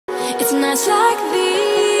It's nights like these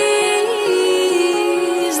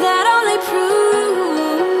that only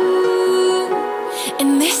prove,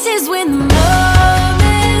 and this is when the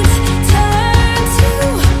moments turn to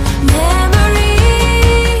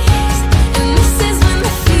memories, and this is when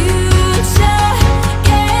the future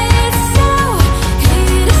gets so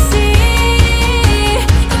clear to see,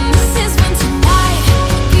 and this is when tonight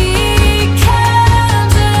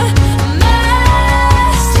becomes a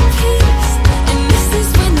masterpiece, and this is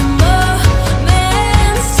when the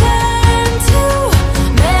moments turn to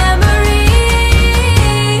memories,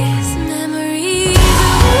 memories.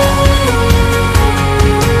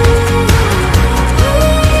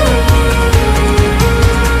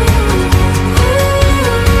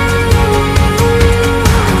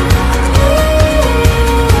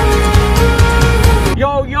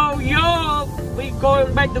 Yo, yo, yo, we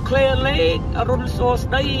going back to Clear Lake. อรุณสวัส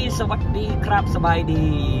ดิ์สวัสดีครับสบายดี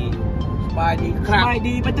สบายดีครับ สบาย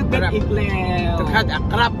ดีไปถึงเป็นอีกแล้ว จะคัดอั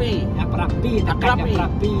กราปี้ อักราปี้อักรา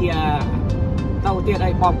ปี้เต้าเตี้ยได้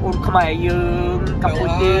บอมอุ่นขมายยืมกัมพู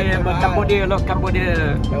เดียมากัมพูเดียแล้วกัมพูเดีย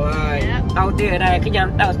แต่ว่า เต้าเตี้ยได้ขยัน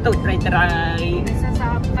เต้าตุดไรตราย This is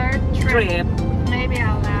our third trip. trip Maybe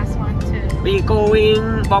our last one too. we going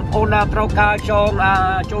บอมอุ่นตรอกาจง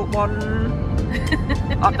โจบอน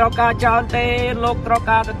ตรอกาจานเตโลกตรอก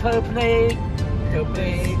าเธอเพลง เธอเพล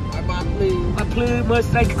งไอ้บ้านพลี มาพลือเมื่อ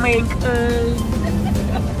ใส่เขมง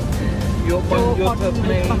โยบอนโยเธอเพ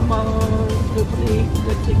ลง เธอเพลงเ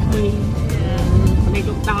มื่อใส่เขมงใน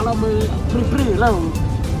ลูกตาเรามือพลื้อเรา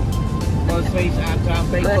บอลสวีสอาร์ตาม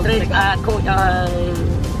ไป เมื่อเรสอาร์โคจาย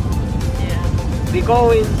Yeah. we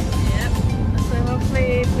going Yep. So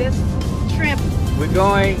hopefully this trip, we're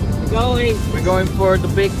going for the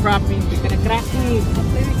big crappies. กระกราฟี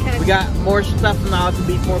hopefully we can. We got more stuff now to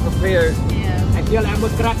be more prepared. Yeah. I feel I'm a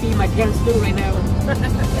crappy my hands too right now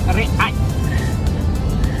เรไอ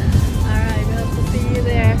All right. We hope to see you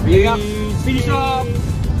there. Peace off.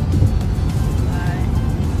 Bye.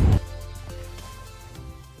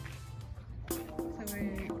 So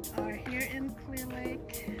we are here in Clear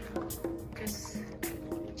Lake, just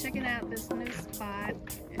checking out this new spot.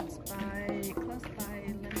 It's close by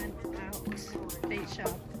Lemon Out Bait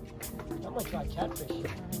Shop. I'm gonna try catfish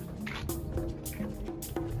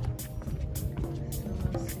So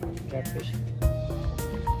we'll see catfish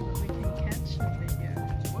what we can catch over here.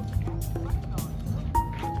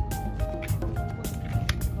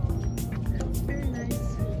 It's very nice.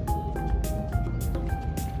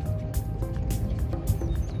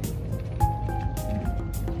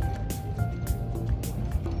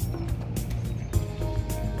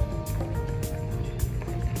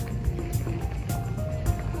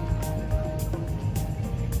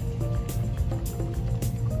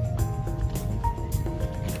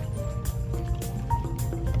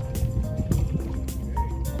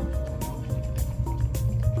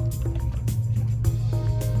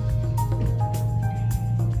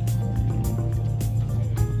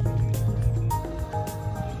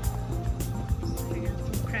 We got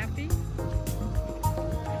some crappie.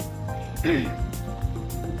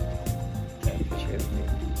 catfish everything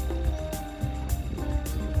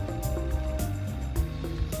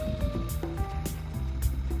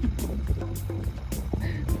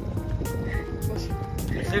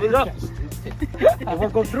set it up I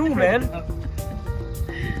won't go through man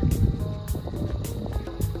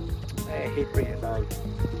I hate bringing it down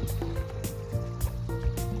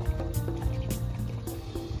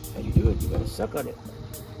how you do it you gotta suck on it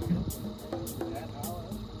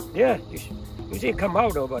yeah you see it come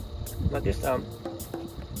out though but not this time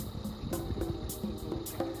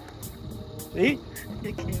see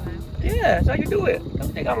It came out. yeah that's how you do it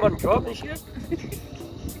don't think I'm gonna drop and shit you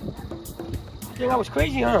think I was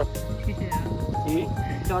crazy huh Yeah. see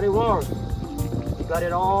you got it wrong you got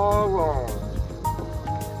it all wrong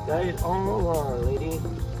got it all wrong lady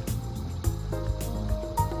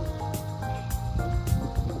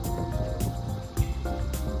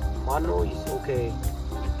Mono is okay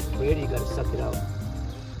but you gotta suck it out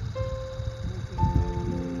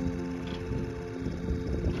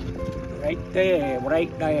right there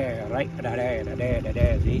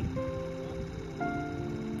see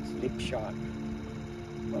slip shot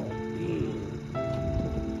oh damn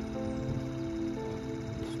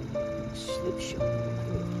slip shot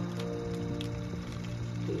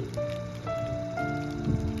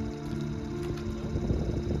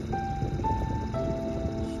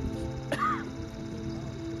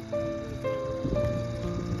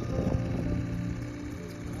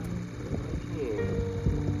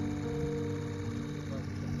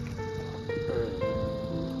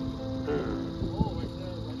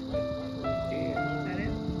Is that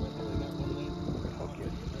it?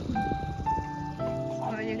 Okay.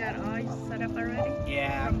 up already?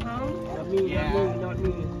 Yeah. From home? Not me, Yeah. not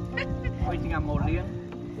me. I think I'm all in.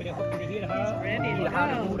 Bây giờ không đi hả? Ready to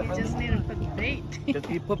go. You just need to put bait. Just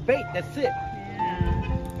need to put bait, that's it. Yeah.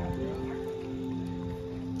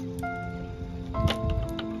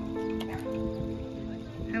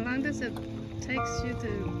 How long does it takes you to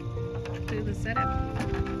do the setup?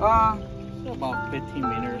 So about 15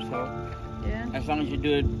 minutes or so. Yeah, As long as you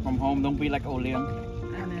do it from home, don't be like Olin. I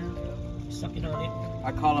know. Sucky guy,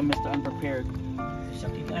 I call him Mr. Unprepared.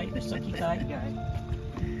 sucky guy, sucky guy.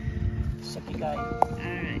 Sucky guy. All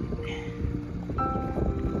right.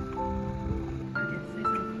 Okay, say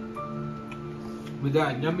something. We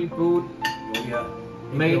got yummy food Yeah.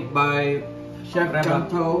 made by Chef Grandma.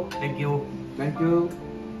 Chanto. Thank you. Thank you.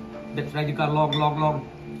 That's right, you got long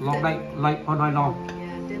night, all night long.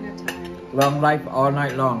 Yeah, dinner time. Long life all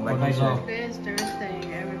night long, like All night you said. long. Today is Thursday.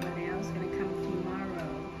 Everybody else gonna come tomorrow.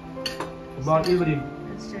 About evening.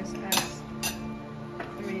 It's just us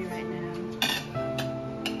three right now.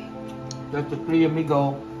 Just the three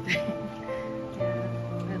amigo. Yeah,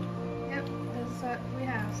 but yep, that's what we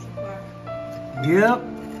have so far. Yep.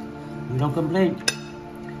 We don't complain.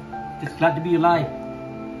 Just glad to be alive.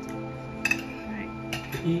 Right.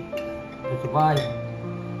 To eat, to survive.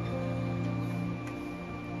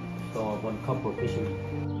 So one cup of fishing.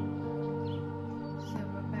 So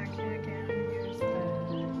we're back here again. Here's the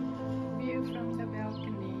view from the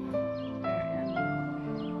balcony.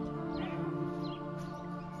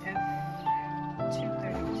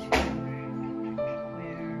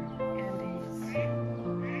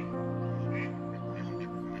 We're in F232,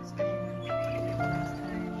 where Andy's staying last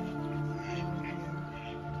time.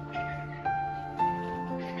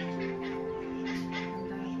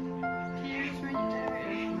 And piers right there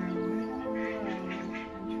is where we're gonna go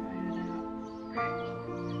and try it out. That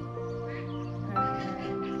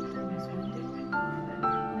was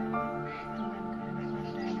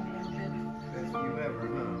windy. Best view ever,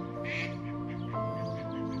 huh?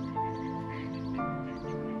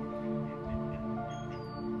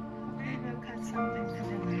 Maybe I'll cut something for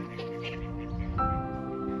dinner.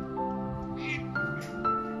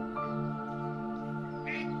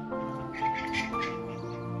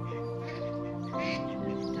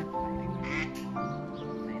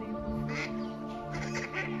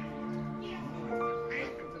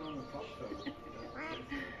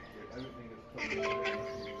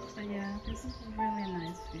 So yeah, this is a really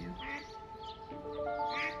nice view.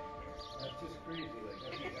 That's just crazy.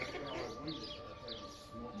 Like, after all our windows, that's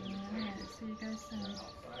like Alright, see you guys soon.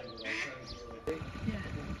 Yeah.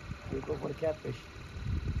 We go for the catfish.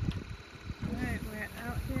 Alright, we're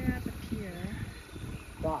out here at the pier.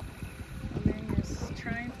 Stop. Elaine is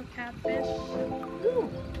trying for catfish.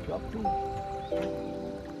 Drop two.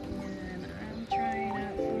 And I'm trying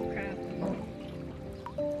out for crappie.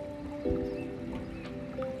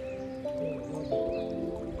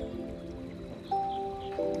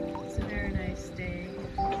 It's a very nice day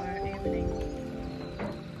or evening.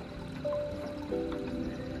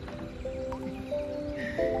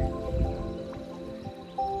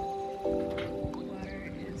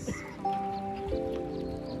 Water is calm.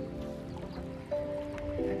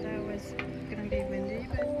 I thought it was gonna be windy,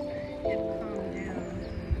 but it calmed down.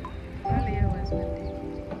 Earlier was windy.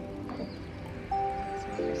 So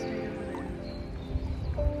we stayed over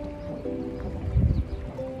there.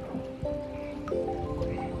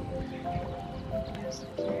 There's the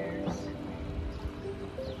piers.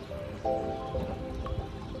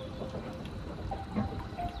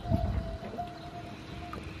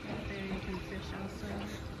 Out there you can fish also.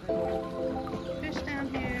 But fish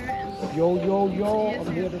down here and Yo, yo, yo. it's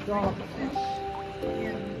I'm here to easier talk. to fish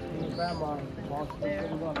in Grandma, boss, there.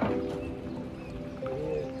 put it up.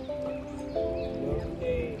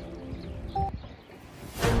 Okay.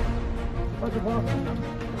 What's the boss?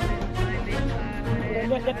 my big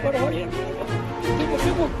Let's go to her.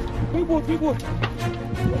 Big boat.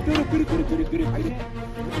 Get it.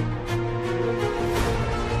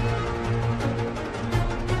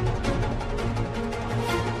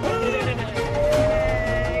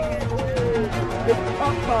 Big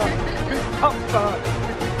papa.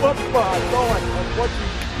 Papa, Lord, I'm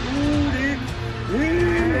watching.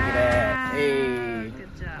 Look at that. Hey. Good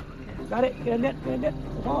job. Okay. Got it. Get a net.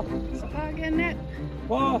 Paul. So far, getting it.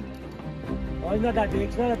 Paul. Oh, it's not that big.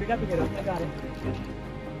 It's not that big. I can get it. I got it.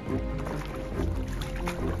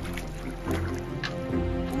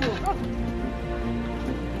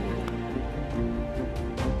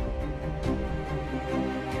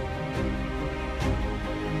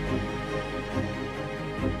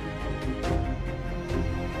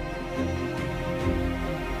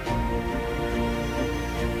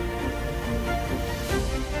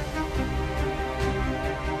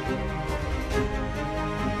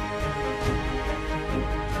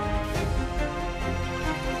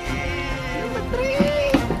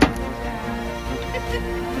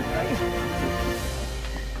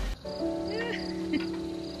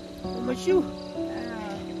 My shoe.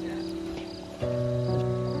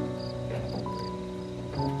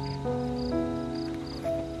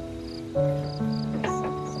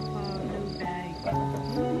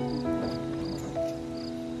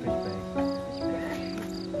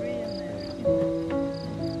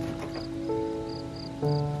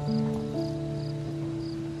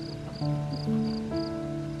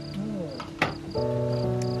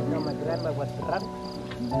 My grandma was drunk.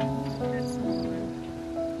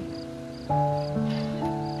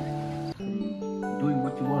 Doing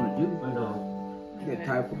what you want to do, but you get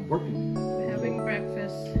tired from working. Having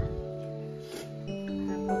breakfast.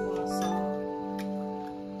 Have a croissant.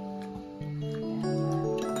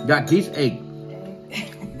 Got this egg.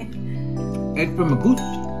 Egg from a goose.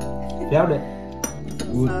 Found it.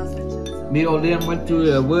 Good. Sausage. Me and Liam went to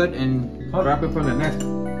the wood and grabbed it from the nest.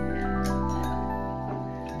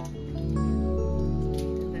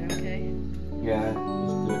 They're okay. Yeah, it's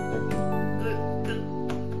good.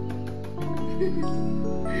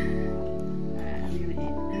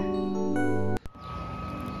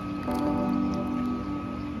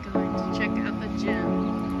 Going to check out the gym.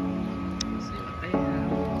 See what they have.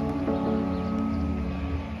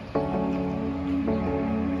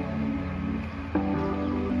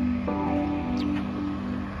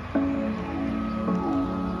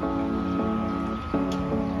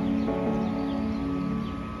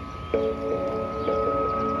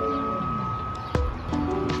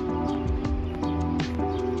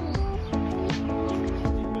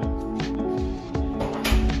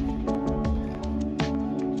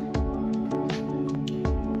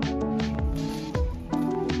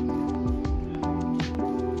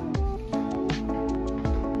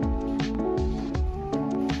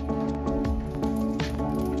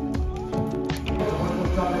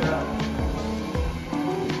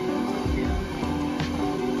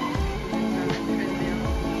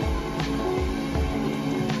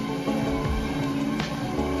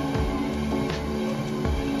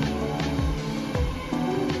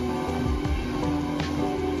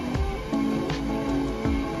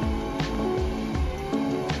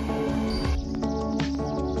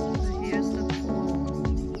 Here's the pool.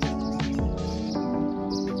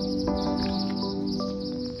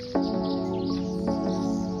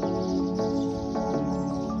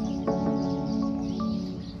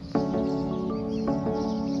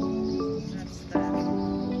 That's the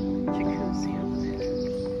jacuzzi over there.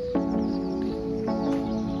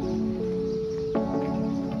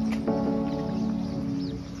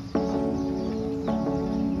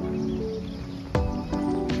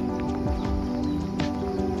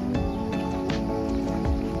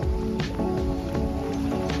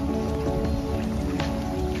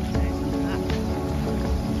 Nice and hot.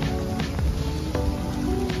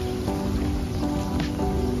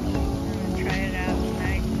 I'm gonna try it out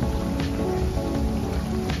tonight.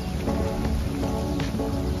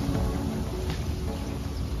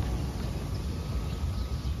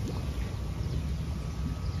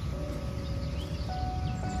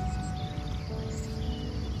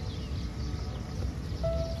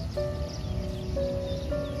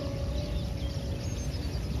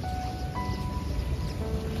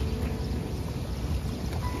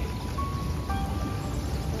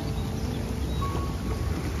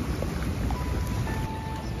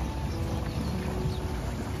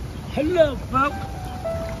 Hello, folks.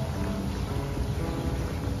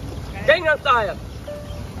 Dang outside.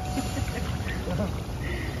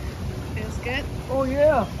 Feels good? Oh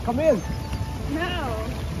yeah, come in. No.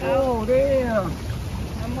 Oh damn.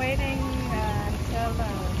 I'm waiting until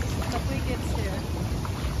Sophie gets here.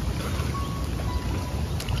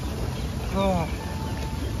 Oh.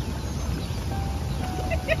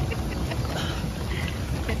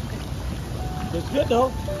 It's good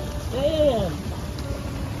though. Damn.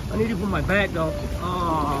 I need to put my bag though.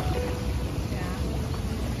 Oh, Yeah.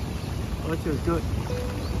 this feels good.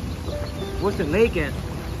 What's the lake at?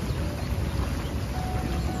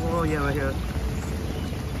 Oh yeah, right here.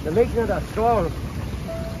 The lake's not that strong.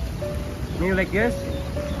 Maybe like this.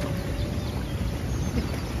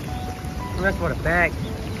 And that's for the bag.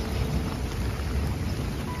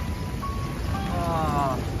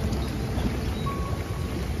 Oh.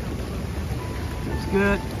 It's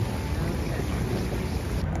good.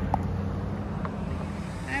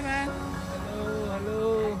 Hi, Ma.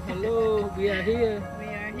 Hello. We are here. We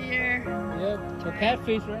are here. Yep, for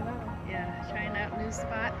catfish right now. Yeah, trying out new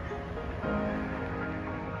spot.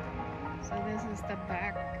 So this is the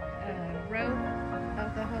back road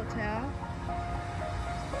of the hotel.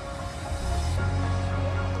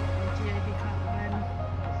 GAB caught one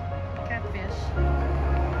catfish.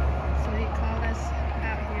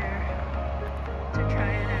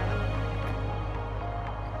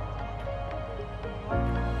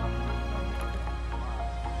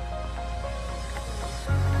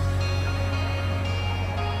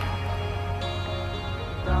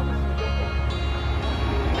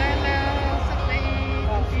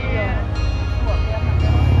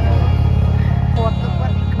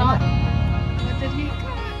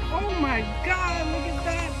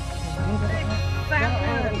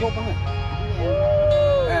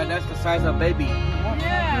 Yeah, that's the size of baby.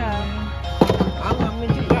 Yeah. I'm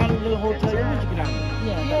in Japan, little hotel in Japan.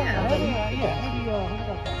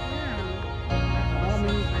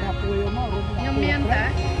 Yung mienta.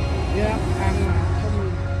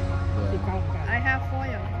 I have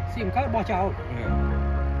foil. Sim card bỏ chào. Yeah.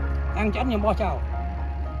 Ăn chắn nhưng bỏ chào.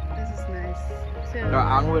 This is nice. So, Rồi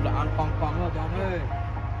ăn với ăn con thôi John ơi.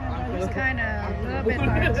 it's kind of a little bit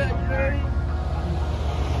hard to learn.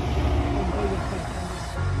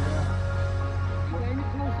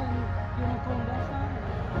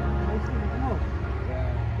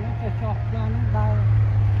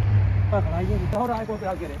 Hold on, I go there,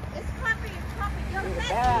 I'll get it.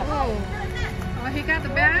 Oh, he got the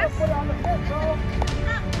bass?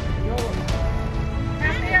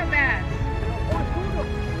 Pass me a bass.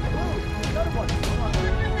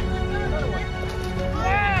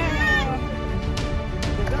 Wow.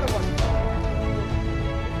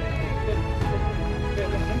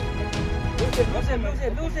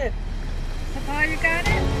 Lose it. Oh, you got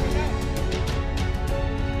it?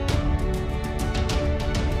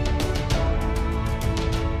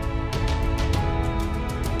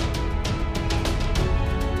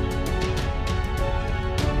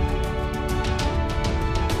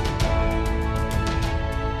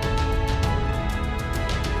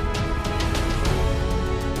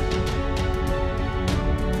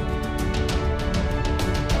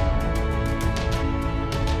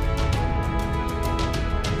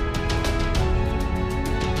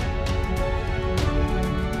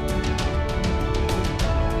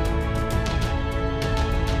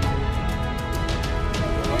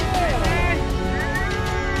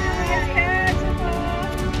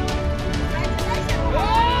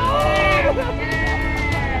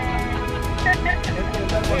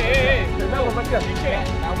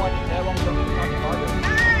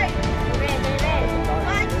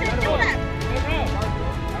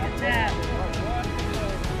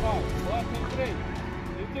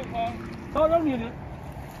 Thôi nó nhiều nữa.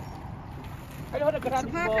 Hãy nó được cái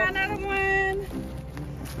Look, another one.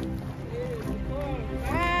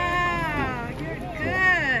 Wow, you're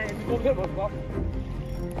good.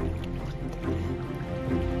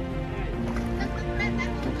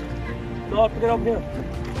 Rồi, put it over here.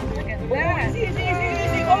 Look at that.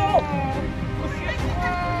 Easy. Oh!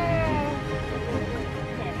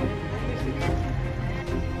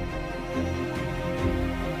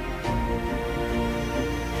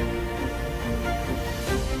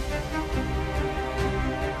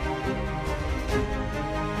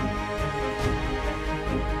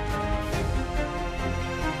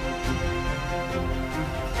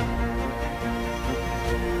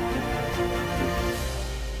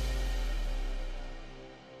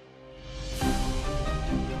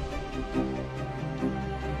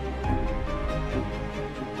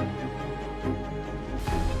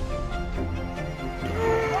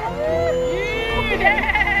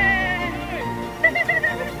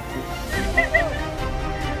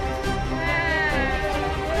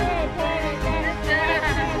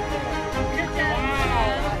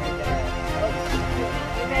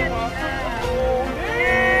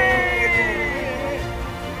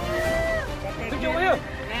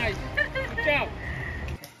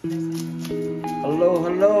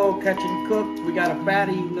 Hello, catch and cook. We got a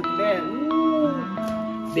fatty. Look at that. Ooh,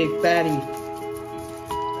 big fatty.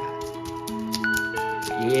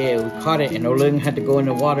 Yeah, we caught it, and Olung had to go in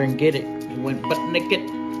the water and get it. He went butt naked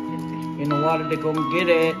in the water to go and get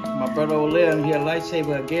it. My brother Olung, he a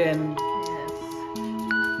lifesaver again.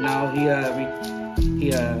 Now he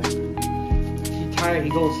tired. He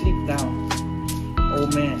go to sleep now.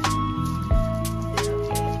 Old man.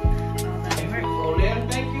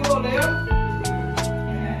 Olung, thank you, Olung.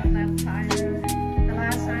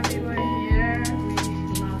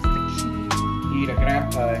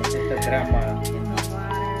 It's the grandma. In the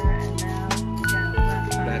water, and now we got a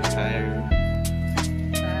Black tire.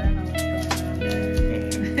 So I don't know what's going on there.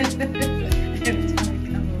 Every time we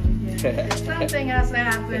come over here, something has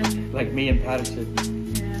happened. Like me and Patterson.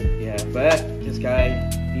 Yeah. Yeah, but this guy,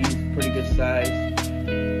 he's pretty good size.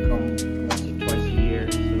 Come once or twice a year,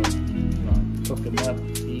 so cook him up,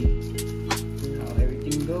 see how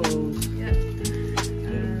everything goes. Yep.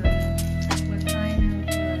 What kind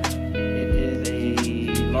of It is a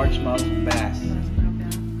largemouth bass.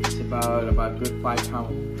 okay. It's about a good 5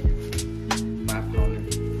 pounder.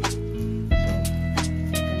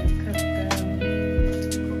 Cook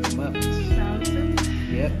Cook him up. sour soup.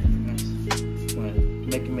 Yep. Gonna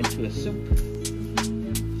make him into a soup.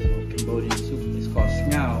 So Cambodian soup is called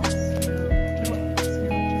snao.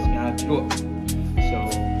 Snao truok. So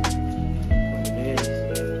what it is,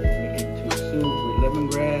 make it into a soup with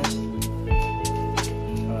lemongrass,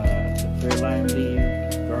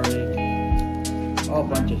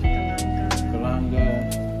 bunch of kalanga,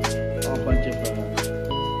 all bunch of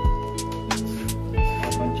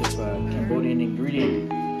Cambodian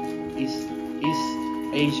ingredient, East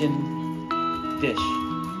Asian dish.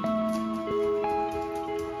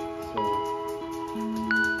 So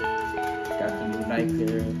got the new knife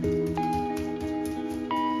here.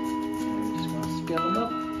 And just gonna scale them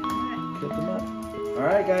up, cook them up. All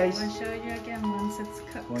right, guys. I'll show you again once it's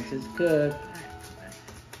cooked. Once it's cooked.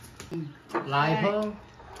 Live không?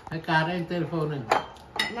 Hay cả đây telephone này?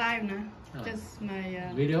 Live now. Just my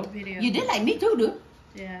Video? video. You did like me too, dude.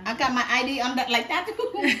 Yeah. I got my ID on that like that too.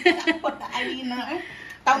 I put the ID in there.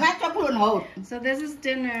 Tao ngắt cho luôn hồn. So this is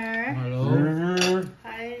dinner. Hello.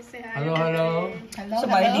 Hi, say hi. Hello, hello. Hello,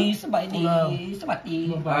 Somebody. hello.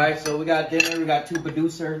 All right, so we got dinner. We got 2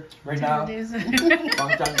 producers right now. Bang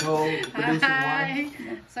Chang Ho, producer 1. Hi.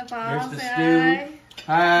 So There's the say stew. hi.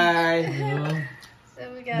 Hi. Hello. So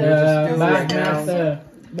we got There's the stew Bath right now. master.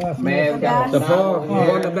 Man, we got The now floor. we You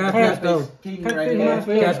want the bath master? king right there.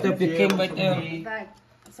 Got the king right there. that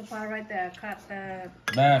supply right there. Cut the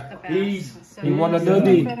Bath. bass. So He want a this is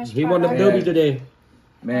derby. the finished He want a product. derby today.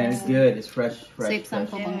 Man, it's good. It's fresh. Save some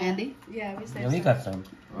for Yeah. Mandy. Yeah, we saved Yeah, we some. got some.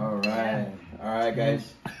 All right,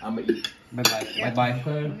 guys. I'm gonna eat. Bye bye. Bye bye.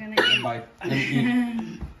 We're gonna eat. Bye. Let me eat.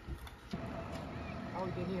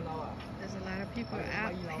 There's a lot of people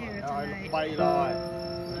out here tonight. Bay rồi.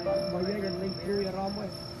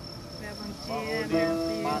 Chia,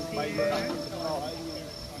 Matthew Ban is bay here. rồi.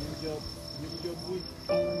 Nhưng vô vui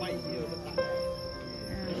bay nhiều nó tặng.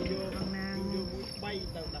 Bang Nang, Nhưng vui bay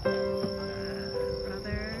tao đặt.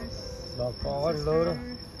 brothers. Bà có lơ đâu.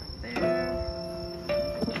 There. There.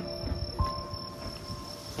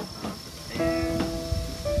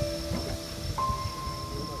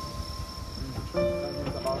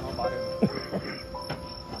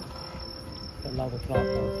 Lau cái flop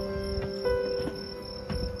thôi.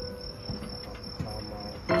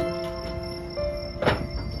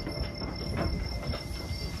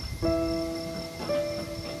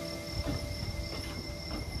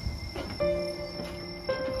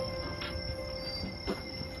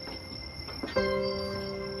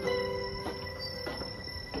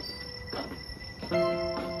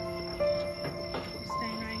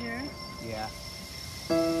 Staying right here. Yeah.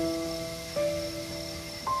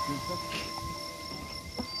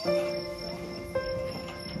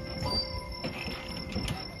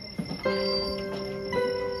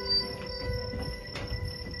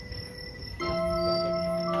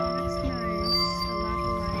 Looks nice. A lot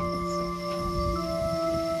of lights.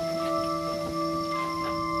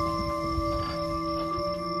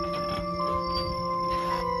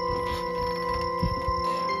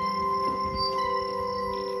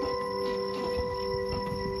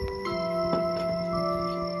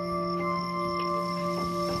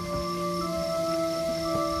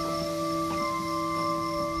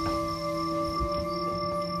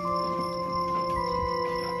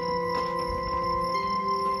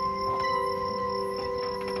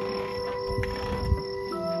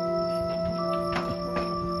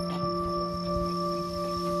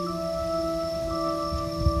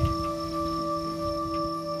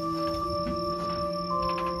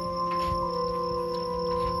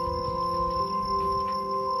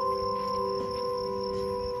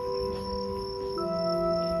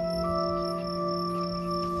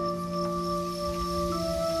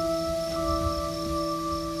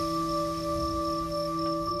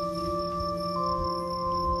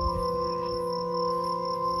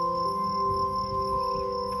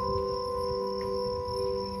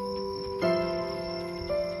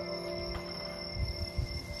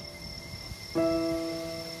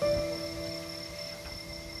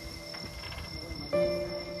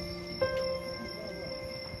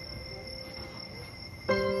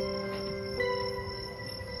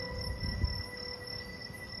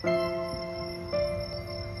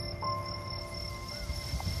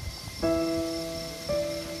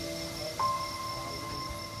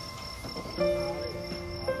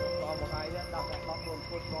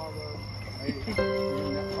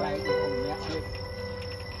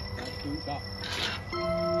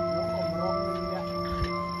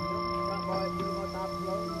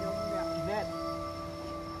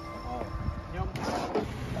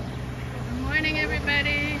 Good morning,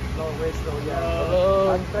 everybody. Hello.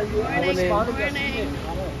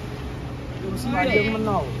 Morning.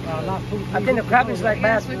 Morning. I think the crab is like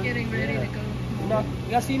Yes, bass. we're getting ready to go. No,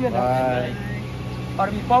 you guys see me now? Bye. Or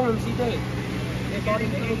the problem, see there.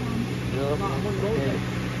 Going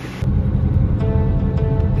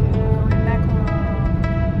back home.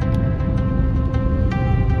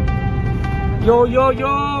 Yo,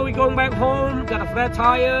 we going back home. Got a flat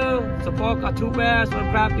tire. Support got 2 bears, 1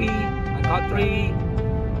 crappie. I got 3.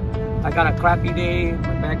 I got a crappy day.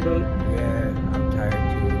 My back hurt. Yeah, I'm tired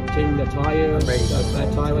too. Changing the tire. I'm ready to Got a go flat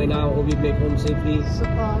home. tire right now. Hope we make home safely.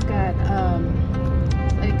 Support got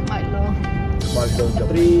Lake Crappies.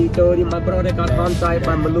 3:30. My brother got contact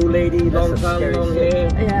by my blue lady. That's Long some time, scary long shit. hair.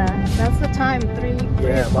 Yeah, that's the time, 3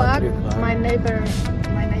 Yeah, about o'clock. 3 o'clock. My neighbor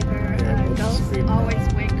Yeah, goes scream always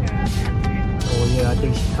wake her up at 3 o'clock. Oh yeah, I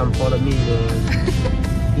think she come follow me, man.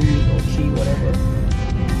 He or she, whatever.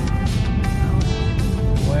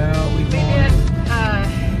 Well, we We going did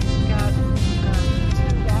got 2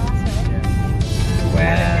 gas,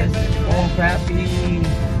 west, 1 crappie,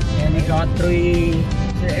 and we got 3.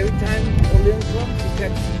 So every time O'Leary comes, you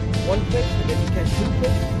catch 1 fish, and then you catch 2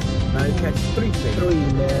 fish. Now you catch 3 fish. 3,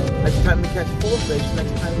 man. Next time we catch 4 fish.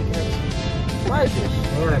 Next time we catch 5 fish.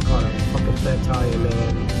 Man, I caught a fucking flat tire,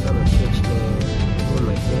 man. Son of a bitch, man.